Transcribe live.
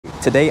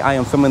Today I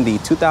am filming the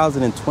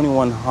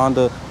 2021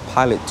 Honda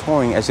Pilot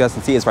Touring. As you guys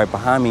can see, it's right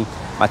behind me.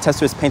 My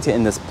tester is painted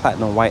in this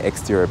platinum white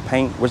exterior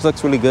paint, which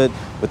looks really good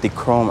with the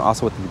chrome,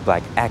 also with the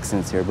black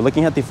accents here. But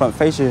looking at the front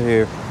fascia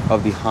here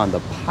of the Honda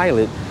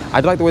Pilot,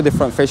 I do like the way the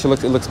front fascia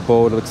looks. It looks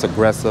bold, it looks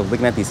aggressive.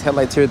 Looking at these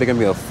headlights here, they're gonna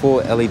be a full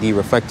LED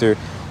reflector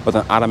with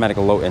an automatic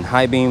low and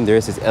high beam. There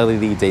is this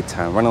LED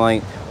daytime running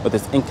light with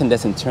this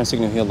incandescent turn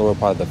signal here, lower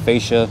part of the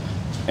fascia.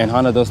 And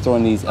Honda does throw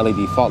in these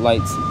LED fog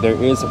lights. There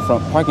is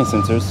front parking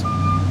sensors.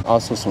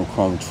 Also some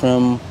chrome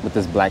trim with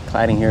this black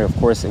cladding here. Of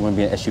course, it wouldn't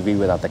be an SUV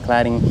without the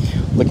cladding.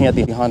 Looking at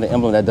the Honda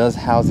emblem, that does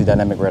house the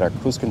dynamic radar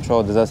cruise control.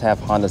 It does have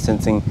Honda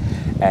sensing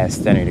as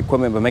standard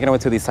equipment. But making our way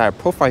to the side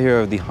profile here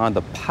of the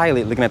Honda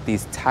Pilot, looking at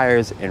these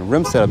tires and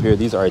rim setup here,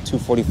 these are a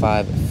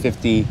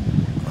 245/50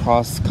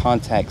 cross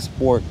contact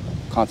sport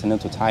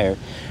Continental tire.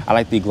 I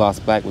like the gloss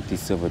black with the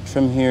silver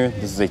trim here.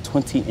 This is a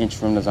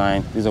 20-inch rim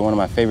design. These are one of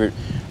my favorite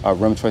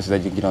rim choices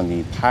that you get on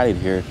the Pilot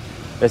here.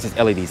 There's this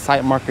LED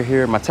sight marker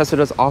here. My tester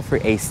does offer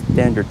a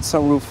standard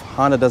sunroof.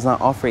 Honda does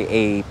not offer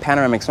a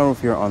panoramic sunroof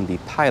here on the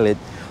Pilot.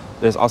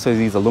 There's also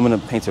these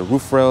aluminum painted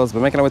roof rails.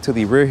 But making our way to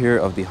the rear here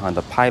of the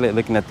Honda Pilot,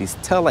 looking at these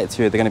tail lights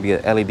here, they're gonna be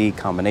an LED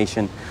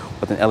combination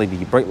with an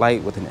LED brake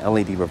light, with an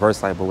LED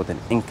reverse light, but with an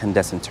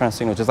incandescent turn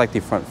signal, just like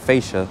the front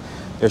fascia.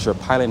 There's your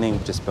Pilot name,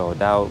 which is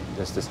spelled out.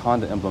 There's this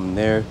Honda emblem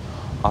there.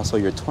 Also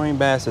your touring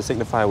badge to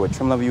signify what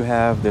trim level you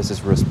have. There's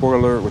this rear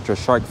spoiler with your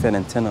shark fin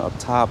antenna up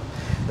top.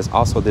 There's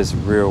also this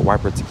rear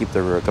wiper to keep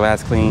the rear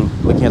glass clean.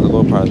 Looking at the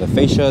lower part of the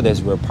fascia,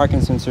 there's rear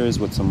parking sensors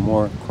with some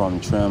more chrome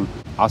trim.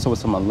 Also with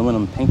some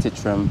aluminum painted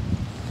trim.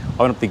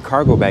 Open up the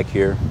cargo back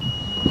here.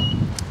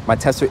 My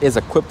tester is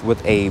equipped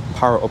with a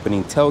power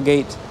opening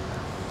tailgate.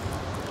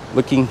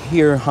 Looking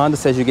here, Honda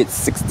says you get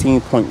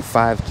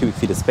 16.5 cubic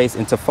feet of space.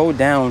 And to fold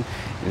down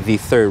the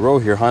third row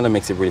here, Honda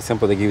makes it really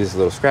simple. They give you this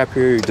little strap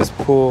here. You just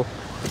pull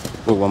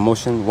with one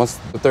motion. Once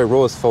the third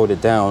row is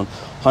folded down,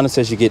 Honda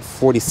says you get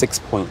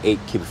 46.8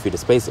 cubic feet of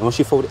space. And once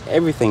you fold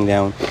everything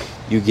down,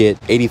 you get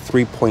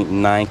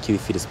 83.9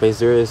 cubic feet of space.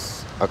 There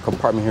is a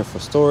compartment here for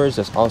storage.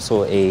 There's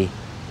also a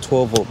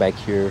 12 volt back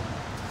here.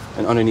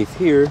 And underneath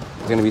here,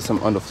 there's gonna be some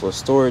underfloor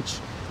storage,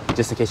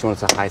 just in case you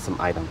wanted to hide some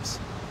items.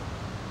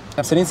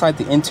 I'm sitting inside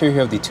the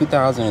interior of the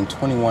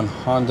 2021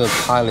 Honda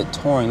Pilot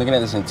Touring. Looking at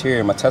this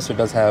interior, my tester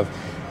does have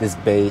this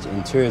beige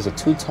interior. It's a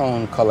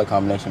two-tone color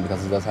combination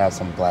because it does have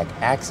some black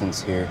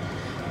accents here.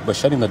 But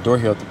shutting the door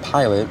here of the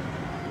Pilot,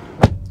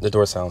 the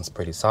door sounds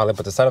pretty solid.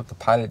 But to set up the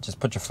Pilot, just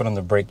put your foot on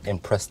the brake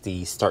and press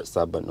the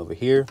start-stop button over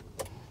here.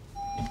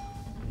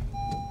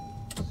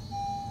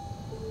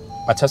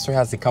 My tester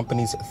has the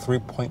company's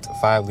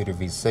 3.5 liter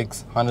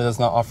V6. Honda does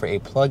not offer a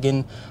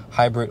plug-in,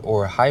 hybrid,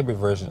 or hybrid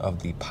version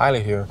of the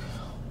Pilot here.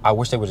 I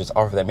wish they would just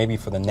offer that. Maybe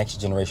for the next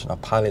generation of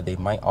Pilot, they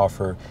might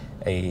offer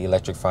a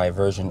electrified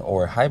version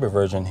or a hybrid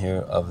version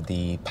here of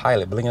the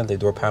Pilot. But looking at the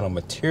door panel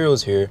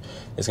materials here,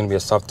 it's going to be a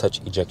soft touch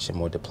ejection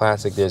molded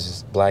plastic. There's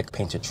this black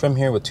painted trim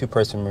here with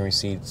two-person memory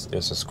seats.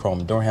 There's this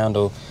chrome door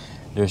handle.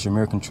 There's your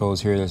mirror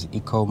controls here. There's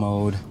eco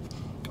mode,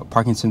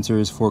 parking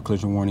sensors, forward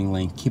collision warning,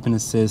 lane keeping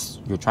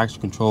assist, your traction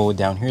control.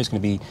 Down here is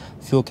going to be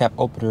fuel cap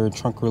opener,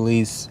 trunk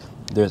release.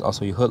 There's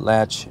also your hood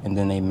latch and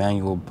then a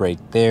manual brake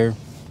there.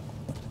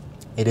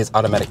 It is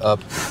automatic up,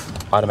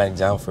 automatic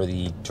down for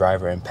the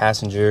driver and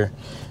passenger.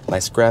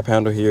 Nice grab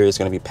handle here. It's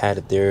going to be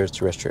padded there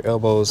to rest your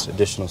elbows,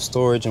 additional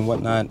storage and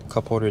whatnot.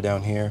 Cup holder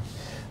down here.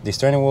 The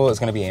steering wheel is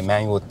going to be a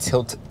manual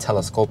tilt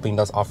telescoping.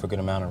 Does offer a good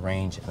amount of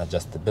range and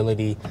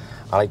adjustability.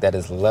 I like that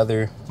it's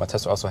leather. My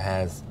tester also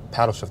has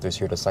paddle shifters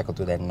here to cycle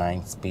through that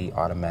 9-speed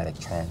automatic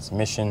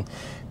transmission.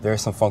 There are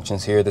some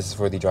functions here. This is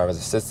for the driver's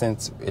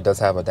assistance. It does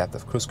have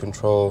adaptive cruise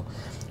control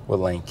with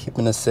lane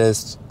keeping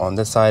assist. On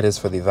this side is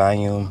for the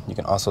volume. You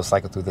can also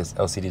cycle through this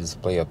LCD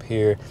display up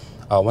here.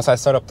 Once I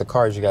start up the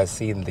car, as you guys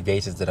see, the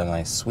gauges did a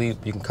nice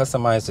sweep. You can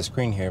customize the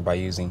screen here by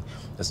using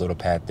this little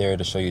pad there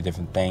to show you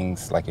different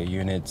things like your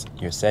units,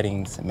 your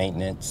settings,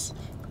 maintenance,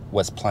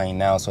 what's playing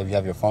now. So if you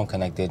have your phone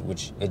connected,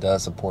 which it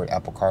does support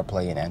Apple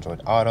CarPlay and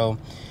Android Auto,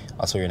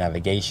 also your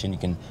navigation, you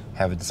can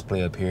have a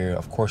display up here.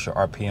 Of course, your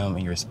RPM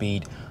and your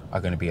speed are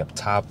going to be up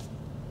top.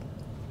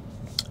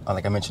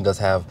 Like I mentioned, it does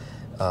have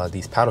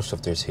these paddle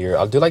shifters here.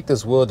 I do like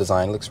this wheel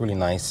design. It looks really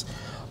nice.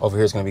 Over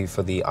here is going to be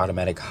for the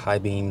automatic high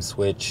beam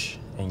switch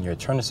and your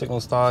turn signal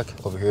stock.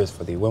 Over here is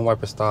for the wind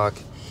wiper stock.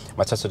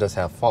 My tester does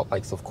have fog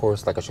lights, of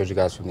course, like I showed you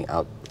guys from the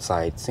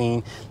outside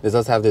scene. This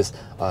does have this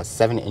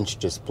 7-inch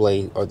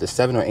display, or the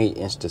 7 or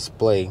 8-inch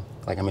display.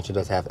 Like I mentioned,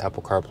 it does have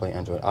Apple CarPlay,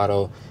 Android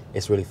Auto.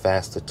 It's really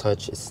fast to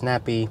touch. It's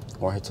snappy.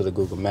 Going here to the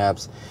Google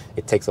Maps,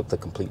 it takes up the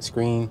complete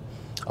screen.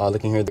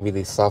 Looking here, there'll be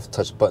these soft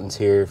touch buttons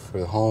here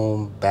for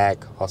home,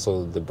 back,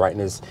 also the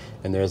brightness,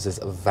 and there's this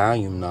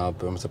volume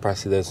knob. I'm surprised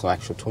to see there's an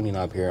actual tuning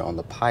knob here on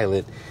the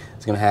Pilot.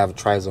 It's going to have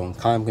tri-zone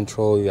climate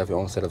control. You have your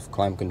own set of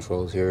climate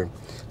controls here.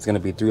 It's going to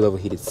be 3-level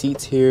heated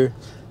seats here.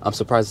 I'm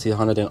surprised to see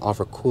Honda didn't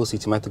offer cool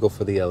seats. You might have to go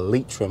for the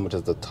Elite trim, which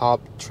is the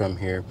top trim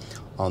here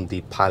on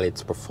the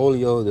Pilot's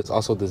portfolio. There's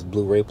also this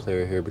Blu-ray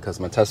player here because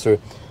my tester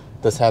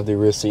does have the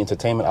rear seat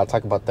entertainment. I'll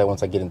talk about that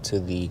once I get into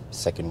the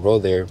second row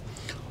there.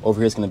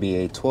 Over here is going to be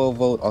a 12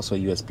 volt, also a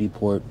USB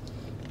port.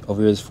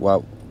 Over here is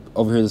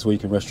where you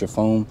can rest your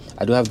phone.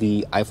 I do have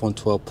the iPhone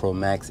 12 Pro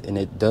Max, and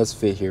it does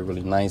fit here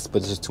really nice,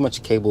 but there's just too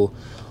much cable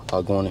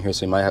going in here,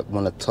 so you might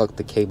want to tuck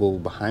the cable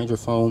behind your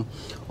phone.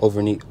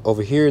 Over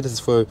here, this is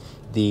for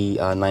the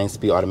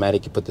 9-speed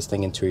automatic. You put this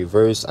thing into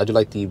reverse. I do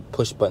like the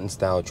push button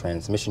style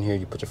transmission here.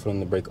 You put your foot on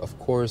the brake, of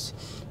course,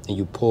 and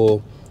you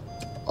pull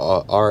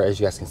R, as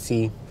you guys can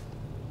see.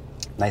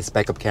 Nice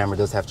backup camera.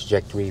 Does have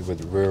trajectory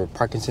with rear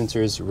parking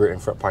sensors, rear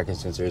and front parking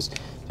sensors.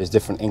 There's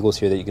different angles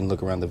here that you can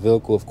look around the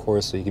vehicle, of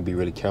course, so you can be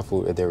really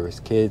careful if there is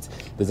kids.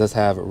 This does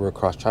have a rear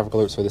cross traffic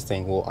alert, so this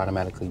thing will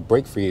automatically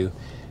brake for you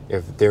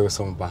if there was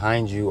someone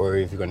behind you, or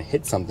if you're going to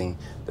hit something.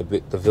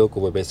 The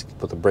vehicle will basically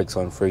put the brakes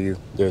on for you.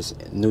 There's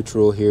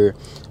neutral here,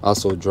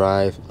 also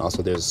drive,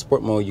 also there's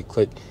sport mode. You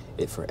click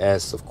it for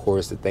S. Of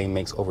course, the thing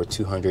makes over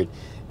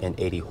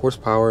 280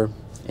 horsepower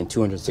and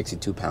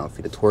 262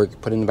 pound-feet of torque.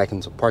 Put it back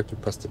into park, you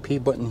press the P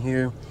button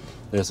here.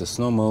 There's a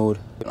snow mode,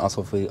 and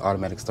also for the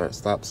automatic start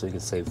stop, so you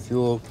can save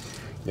fuel.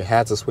 Your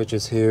hazard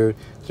switches here.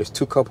 There's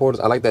 2 cup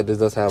holders. I like that this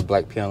does have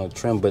black piano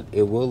trim, but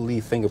it will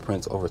leave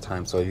fingerprints over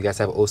time. So if you guys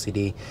have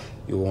OCD,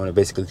 you want to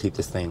basically keep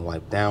this thing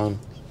wiped down.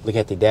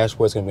 Looking at the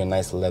dashboard, it's going to be a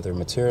nice leather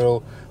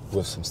material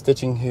with some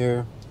stitching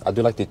here. I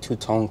do like the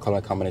 2-tone color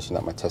combination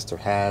that my tester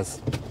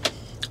has.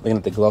 Looking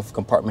at the glove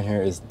compartment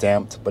here, is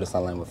damped, but it's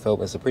not lined with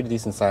felt. It's a pretty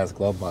decent sized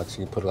glove box.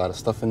 You can put a lot of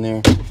stuff in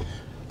there.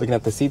 Looking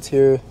at the seats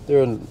here,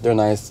 they're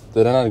nice.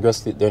 They're not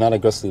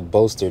aggressively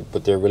bolstered,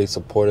 but they're really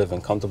supportive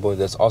and comfortable.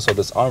 There's also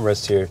this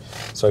armrest here,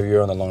 so if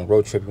you're on a long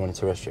road trip, you want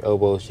to rest your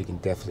elbows, you can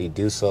definitely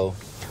do so.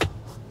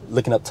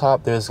 Looking up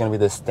top, there's going to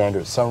be the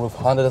standard sunroof.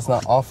 Honda does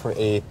not offer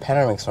a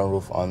panoramic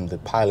sunroof on the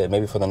Pilot.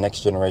 Maybe for the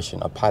next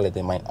generation of Pilot,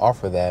 they might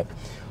offer that.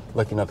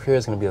 Looking up here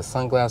is going to be a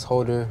sunglass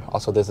holder.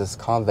 Also, there's this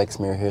convex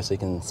mirror here, so you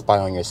can spy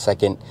on your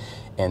second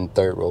and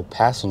third row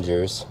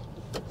passengers.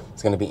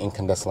 It's going to be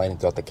incandescent lighting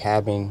throughout the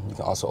cabin. You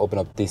can also open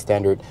up the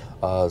standard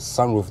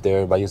sunroof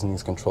there by using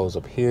these controls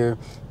up here.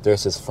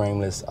 There's this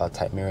frameless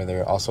type mirror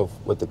there, also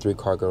with the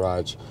 3-car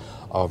garage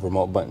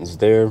remote buttons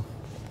there.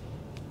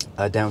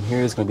 Down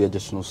here is going to be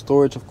additional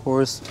storage, of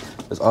course.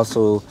 There's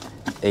also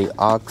a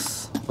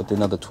aux with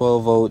another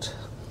 12 volt.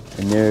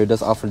 And there, it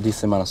does offer a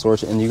decent amount of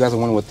storage. And you guys are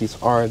wondering what these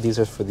are. These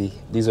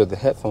are the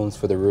headphones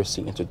for the rear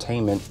seat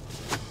entertainment.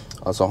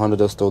 So Honda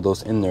does throw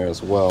those in there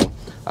as well.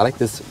 I like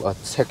this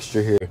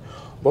texture here.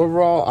 But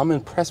overall, I'm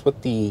impressed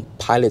with the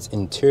Pilot's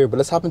interior. But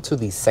let's hop into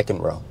the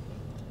second row.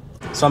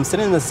 So I'm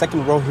sitting in the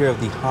second row here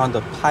of the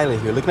Honda Pilot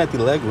here. Looking at the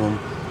legroom,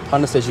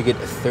 Honda says you get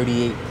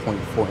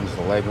 38.4 inches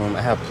of legroom.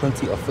 I have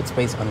plenty of foot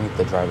space underneath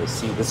the driver's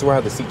seat. This is where I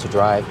have the seat to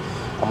drive.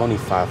 I'm only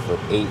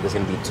 5'8". There's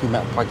going to be 2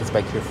 map pockets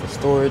back here for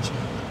storage.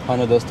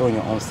 Honda does throw in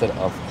your own set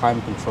of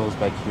climate controls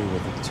back here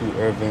with the 2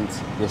 air vents.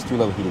 There's 3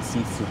 level heated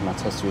seats. Since my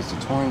tester is the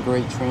touring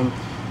grade trim.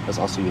 There's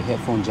also your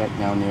headphone jack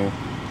down there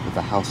with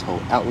a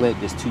household outlet.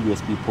 There's 2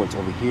 USB ports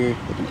over here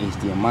with an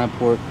HDMI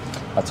port.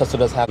 My Tesla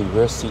does have a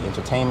rear seat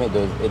entertainment.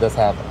 It does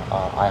have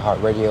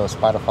iHeartRadio,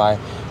 Spotify.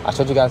 I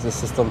showed you guys this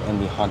system in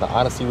the Honda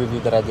Odyssey review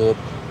that I did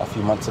a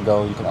few months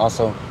ago. You can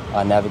also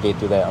navigate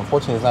through that.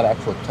 Unfortunately, it's not an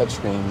actual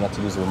touchscreen. You have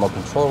to use the remote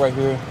control right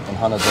here. And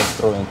Honda does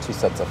throw in 2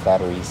 sets of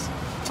batteries,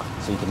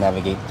 so you can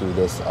navigate through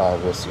this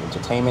rear seat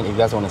entertainment. If you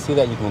guys want to see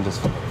that, you can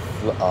just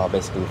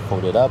basically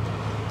fold it up.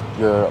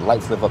 Your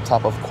lights live up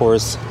top, of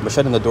course. But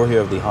shutting the door here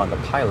of the Honda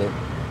Pilot,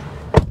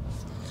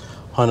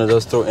 Honda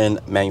does throw in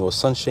manual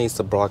sunshades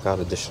to block out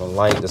additional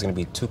light. There's going to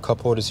be 2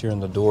 cup holders here in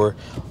the door,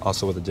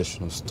 also with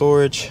additional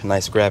storage.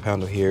 Nice grab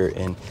handle here,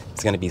 and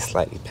it's going to be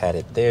slightly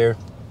padded there.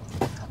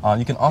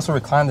 You can also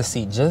recline the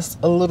seat just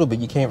a little bit.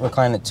 You can't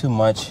recline it too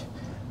much,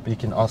 but you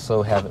can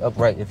also have it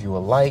upright if you would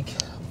like.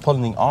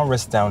 Pulling the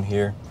armrest down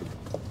here,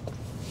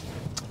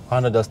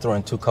 Honda does throw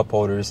in 2 cup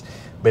holders.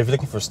 But if you're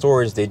looking for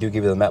storage, they do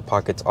give you the map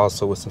pockets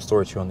also with some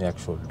storage here on the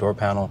actual door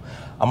panel.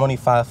 I'm only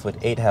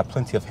 5'8", have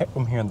plenty of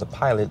headroom here in the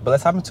Pilot. But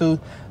let's hop into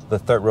the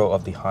third row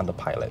of the Honda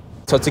Pilot.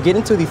 So to get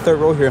into the third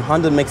row here,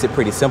 Honda makes it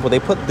pretty simple.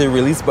 They put the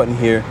release button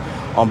here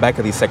on back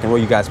of the second row.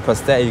 You guys press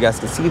that. You guys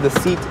can see the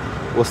seat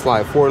will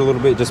slide forward a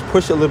little bit. Just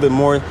push a little bit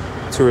more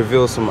to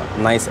reveal some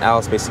nice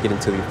aisle space to get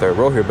into the third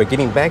row here. But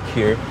getting back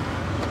here,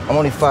 I'm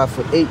only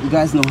 5'8". You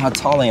guys know how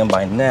tall I am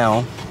by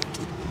now.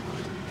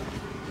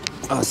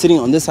 Sitting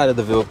on this side of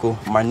the vehicle,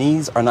 my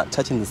knees are not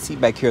touching the seat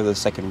back here of the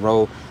second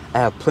row. I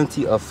have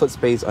plenty of foot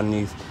space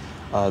underneath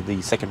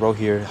the second row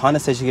here. Honda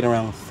says you get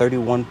around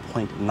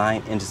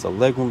 31.9 inches of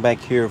legroom back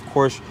here. Of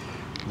course,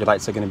 your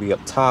lights are going to be up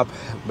top,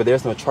 but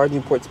there's no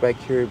charging ports back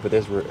here, but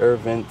there's rear air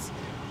vents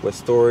with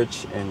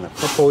storage and a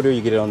cup holder.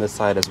 You get it on this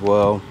side as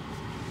well.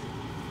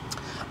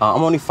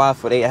 I'm only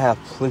 5'8". I have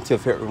plenty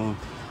of headroom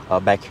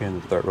back here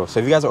in the third row. So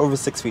if you guys are over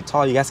 6 feet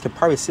tall, you guys can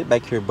probably sit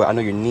back here, but I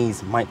know your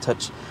knees might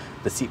touch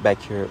the seat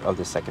back here of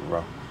the second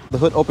row. The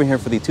hood open here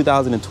for the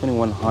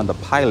 2021 Honda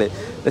Pilot.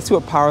 Let's see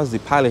what powers the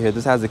Pilot here.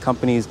 This has the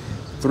company's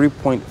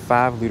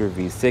 3.5 liter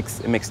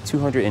V6. It makes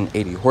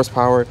 280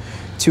 horsepower,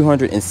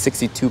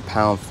 262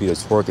 pound-feet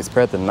of torque. It's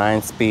paired with a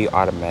 9-speed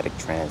automatic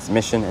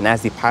transmission. And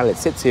as the Pilot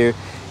sits here,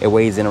 it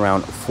weighs in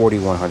around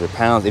 4,100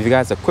 pounds. If you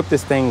guys equip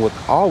this thing with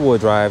all-wheel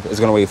drive, it's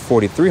gonna weigh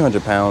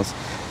 4,300 pounds.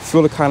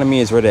 Fuel economy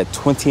is rated at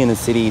 20 in the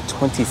city,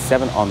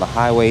 27 on the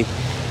highway,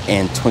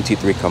 and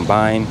 23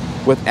 combined.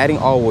 With adding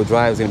all-wheel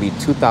drive, it's gonna be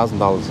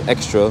 $2,000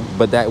 extra,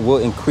 but that will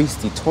increase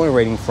the towing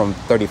rating from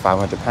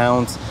 3,500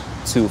 pounds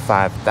to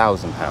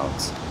 5,000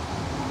 pounds.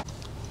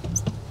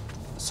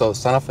 So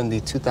starting off in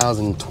the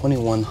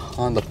 2021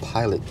 Honda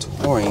Pilot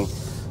Touring,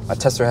 a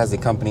tester has the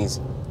company's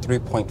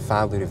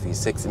 3.5 liter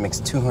V6. It makes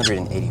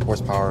 280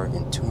 horsepower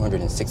and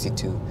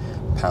 262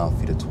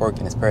 pound-feet of torque,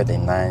 and it's paired with a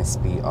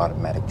 9-speed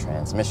automatic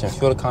transmission.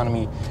 Fuel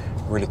economy,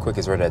 really quick,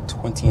 is rated at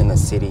 20 in the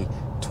city,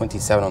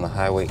 27 on the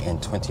highway,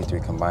 and 23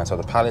 combined. So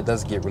the Pilot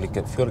does get really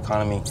good fuel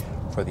economy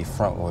for the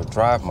front-wheel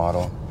drive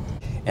model.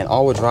 And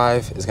all-wheel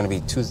drive is going to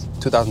be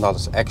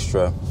 $2,000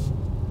 extra,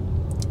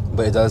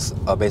 but it does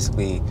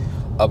basically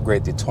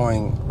upgrade the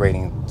towing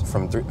rating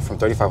from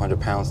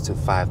 3,500 pounds to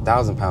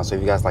 5,000 pounds. So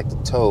if you guys like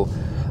to tow,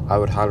 I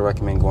would highly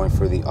recommend going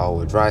for the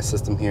all-wheel drive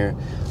system here.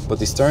 But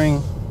the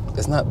steering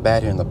is not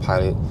bad here in the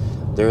Pilot.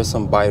 There is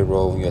some body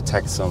roll when you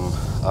attack some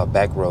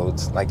back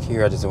roads. Like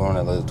here, I just went on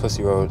a little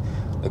twisty road.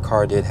 The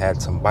car did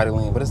have some body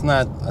lean, but it's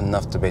not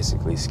enough to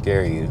basically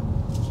scare you.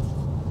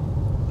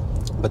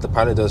 But the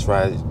Pilot does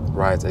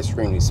rides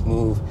extremely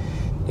smooth.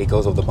 It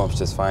goes over the bumps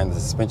just fine. The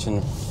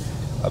suspension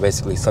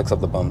basically sucks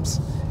up the bumps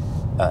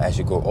as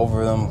you go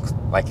over them.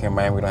 Like here in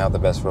Miami, we don't have the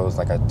best roads,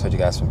 like I told you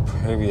guys from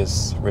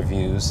previous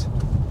reviews.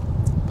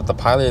 But the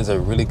Pilot is a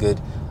really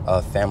good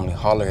family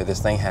hauler.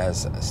 This thing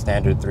has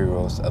standard 3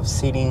 rows of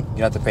seating. You don't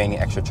have to pay any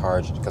extra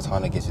charge because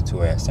Honda gives you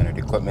 2 standard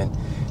equipment.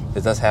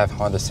 It does have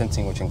Honda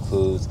sensing, which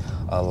includes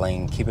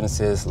lane keeping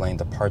assist, lane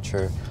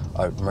departure,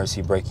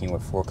 emergency braking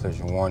with forward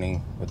collision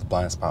warning, with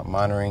blind spot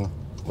monitoring,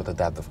 with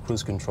adaptive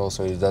cruise control.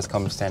 So it does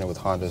come standard with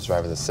Honda's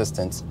driver's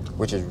assistance,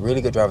 which is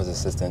really good driver's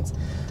assistance.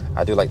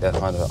 I do like that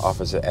Honda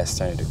offers it as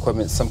standard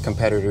equipment. Some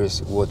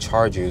competitors will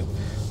charge you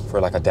for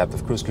like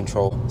adaptive cruise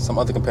control. Some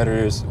other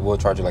competitors will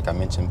charge you, like I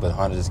mentioned, but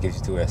Honda just gives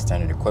you 2 as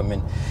standard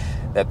equipment.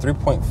 That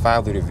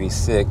 3.5 liter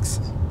V6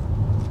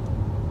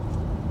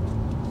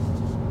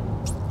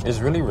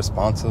 is really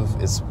responsive.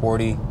 It's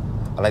sporty.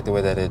 I like the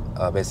way that it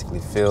basically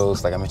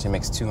feels. Like I mentioned, it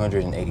makes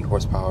 280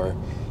 horsepower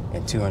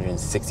and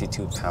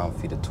 262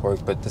 pound-feet of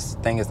torque. But this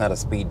thing is not a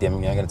speed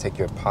demon. You're not gonna take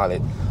your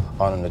Pilot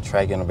on the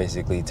track. You're gonna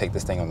basically take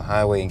this thing on the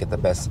highway and get the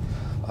best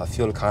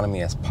fuel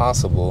economy as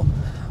possible.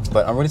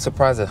 But I'm really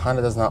surprised that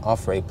Honda does not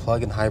offer a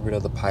plug-in hybrid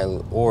of the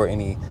Pilot or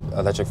any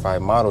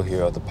electrified model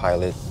here of the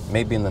Pilot.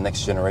 Maybe in the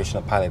next generation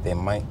of Pilot, they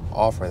might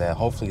offer that.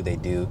 Hopefully they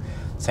do.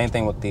 Same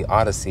thing with the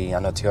Odyssey. I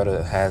know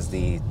Toyota has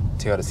the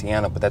Toyota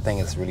Sienna, but that thing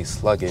is really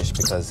sluggish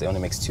because it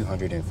only makes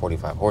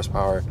 245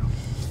 horsepower.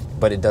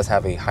 But it does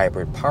have a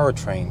hybrid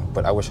powertrain,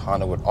 but I wish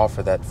Honda would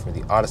offer that for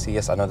the Odyssey.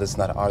 Yes, I know this is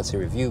not an Odyssey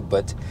review,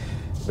 but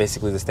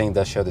basically this thing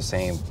does share the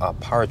same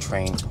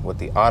powertrain with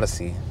the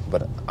Odyssey,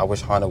 but I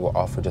wish Honda would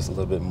offer just a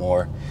little bit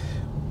more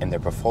in their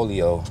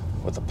portfolio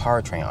with the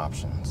powertrain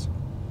options.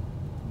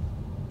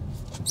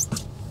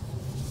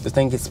 This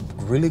thing gets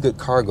really good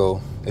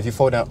cargo. If you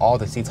fold down all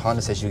the seats,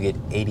 Honda says you get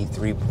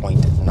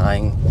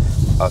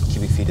 83.9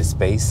 cubic feet of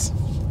space.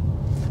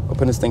 We'll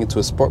put this thing into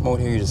a sport mode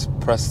here. You just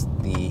press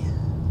the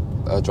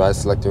drive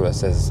selector that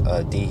says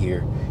D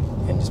here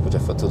and just put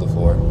your foot to the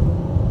floor.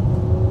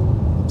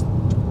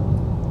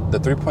 The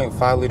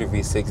 3.5 liter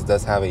V6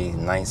 does have a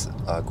nice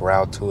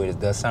growl to it. It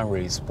does sound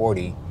really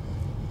sporty.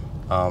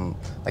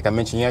 Like I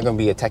mentioned, you're not going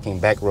to be attacking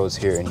back roads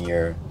here in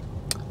your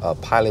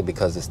Pilot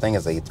because this thing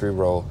is a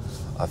 3-row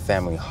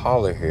family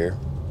hauler here.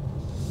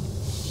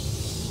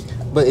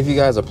 But if you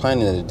guys are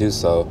planning to do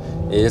so,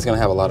 it is going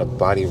to have a lot of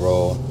body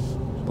roll.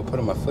 But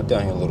putting my foot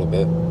down here a little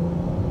bit.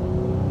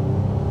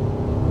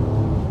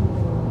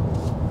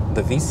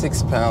 The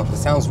V6 pound, it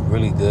sounds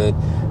really good,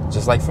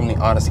 just like from the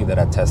Odyssey that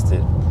I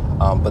tested.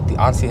 But the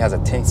Odyssey has a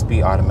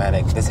 10-speed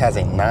automatic. This has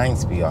a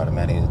 9-speed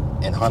automatic.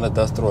 And Honda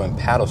does throw in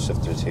paddle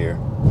shifters here.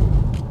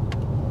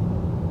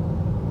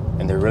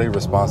 And they're really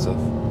responsive.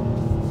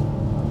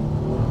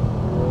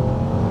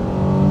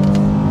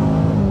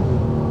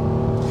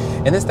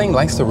 And this thing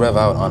likes to rev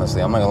out,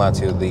 honestly. I'm not gonna lie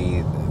to you.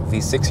 The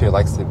V6 here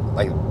likes to,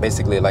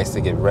 basically likes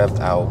to get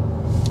revved out.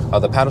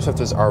 The paddle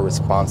shifters are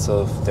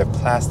responsive. They're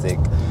plastic.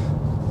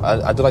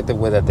 I do like the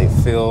way that they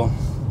feel.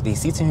 The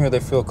seats in here, they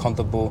feel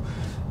comfortable.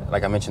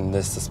 Like I mentioned,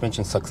 this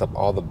suspension sucks up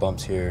all the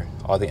bumps here,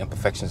 all the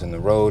imperfections in the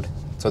road.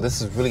 So this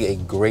is really a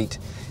great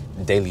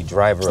daily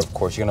driver. Of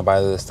course, you're gonna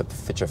buy this to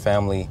fit your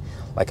family.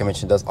 Like I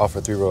mentioned, it does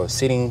offer 3-row of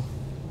seating.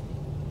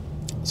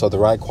 So the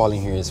ride quality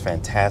here is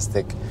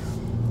fantastic.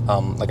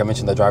 Like I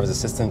mentioned, the driver's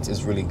assistance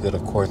is really good.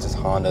 Of course, it's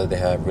Honda. They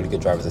have really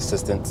good driver's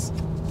assistance.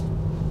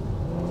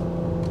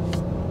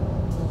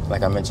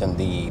 Like I mentioned,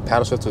 the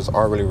paddle shifters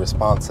are really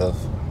responsive.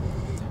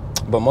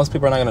 But most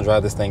people are not going to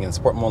drive this thing in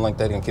sport mode like that.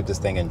 They're going to keep this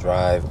thing in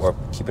drive or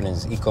keep it in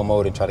eco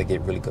mode and try to get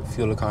really good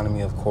fuel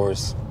economy, of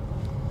course.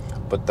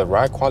 but the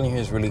ride quality here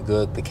is really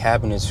good. The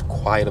cabin is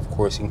quiet, of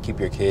course. You can keep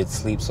your kids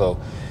asleep, so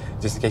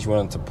just in case you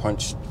wanted to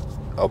punch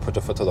or put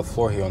your foot to the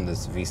floor here on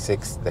this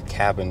V6, the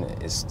cabin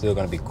is still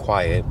going to be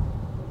quiet.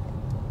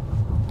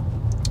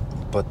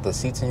 But the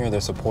seats in here,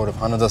 they're supportive.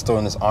 Honda does throw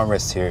in this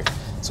armrest here,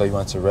 so you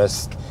want to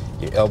rest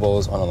your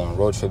elbows on a long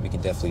road trip, you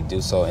can definitely do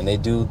so. And they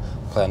do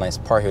play a nice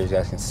part here, as you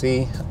guys can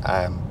see.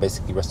 I'm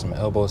basically resting my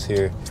elbows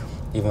here,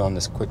 even on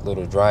this quick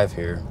little drive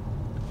here.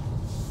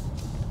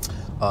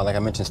 Like I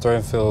mentioned,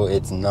 steering feel,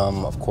 it's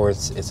numb. Of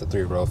course, it's a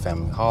 3-row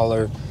family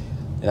hauler.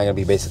 You're not gonna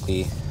be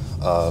basically,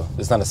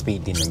 it's not a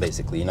speed demon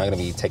basically. You're not gonna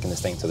be taking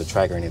this thing to the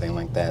track or anything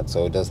like that.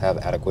 So it does have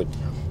adequate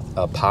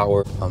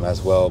power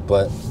as well.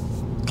 But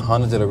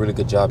Honda did a really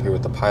good job here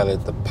with the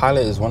Pilot. The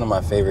Pilot is one of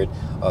my favorite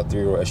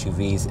 3-row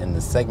SUVs in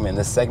this segment.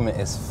 This segment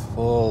is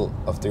full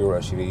of 3-row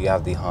SUV. You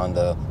have the you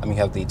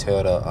have the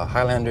Toyota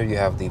Highlander, you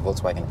have the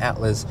Volkswagen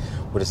Atlas,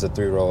 which is a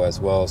 3-row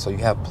as well. So you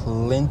have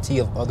plenty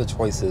of other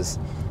choices.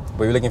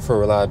 But you're looking for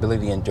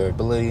reliability and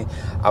durability,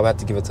 I would have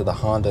to give it to the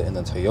Honda and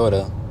the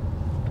Toyota.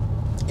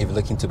 If you're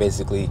looking to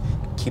basically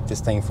keep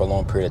this thing for a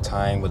long period of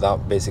time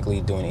without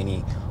basically doing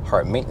any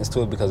hard maintenance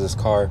to it, because this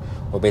car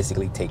will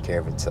basically take care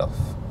of itself.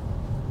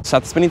 So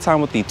after spending time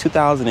with the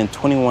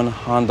 2021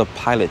 Honda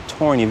Pilot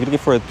Touring, if you're looking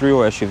for a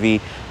 3-row SUV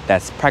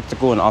that's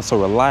practical and also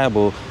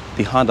reliable,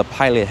 the Honda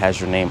Pilot has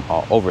your name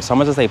all over. So how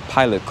much does a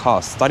Pilot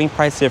cost? Starting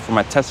price here for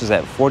my testers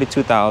at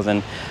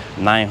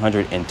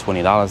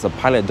 $42,920. The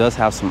Pilot does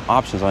have some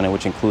options on it,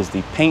 which includes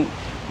the paint,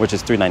 which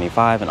is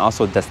 $395, and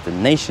also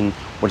destination,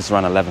 which is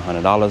around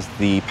 $1,100.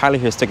 The Pilot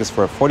here stickers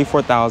for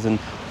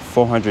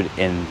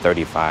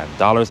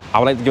 $44,435. I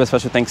would like to give a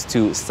special thanks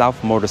to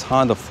South Motors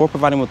Honda for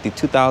providing with the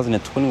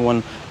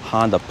 2021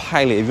 Honda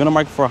Pilot. If you're in the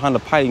market for a Honda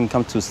Pilot, you can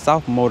come to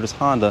South Motors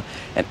Honda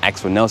and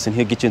ask for Nelson.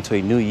 He'll get you into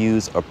a new,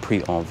 used, or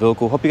pre-owned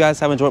vehicle. Hope you guys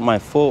have enjoyed my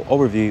full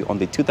overview on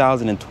the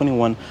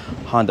 2021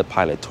 Honda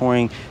Pilot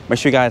Touring. Make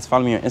sure you guys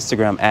follow me on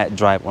Instagram at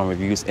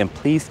DriveOnReviews, and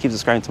please keep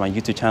subscribing to my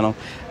YouTube channel,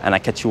 and I'll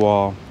catch you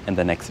all in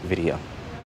the next video.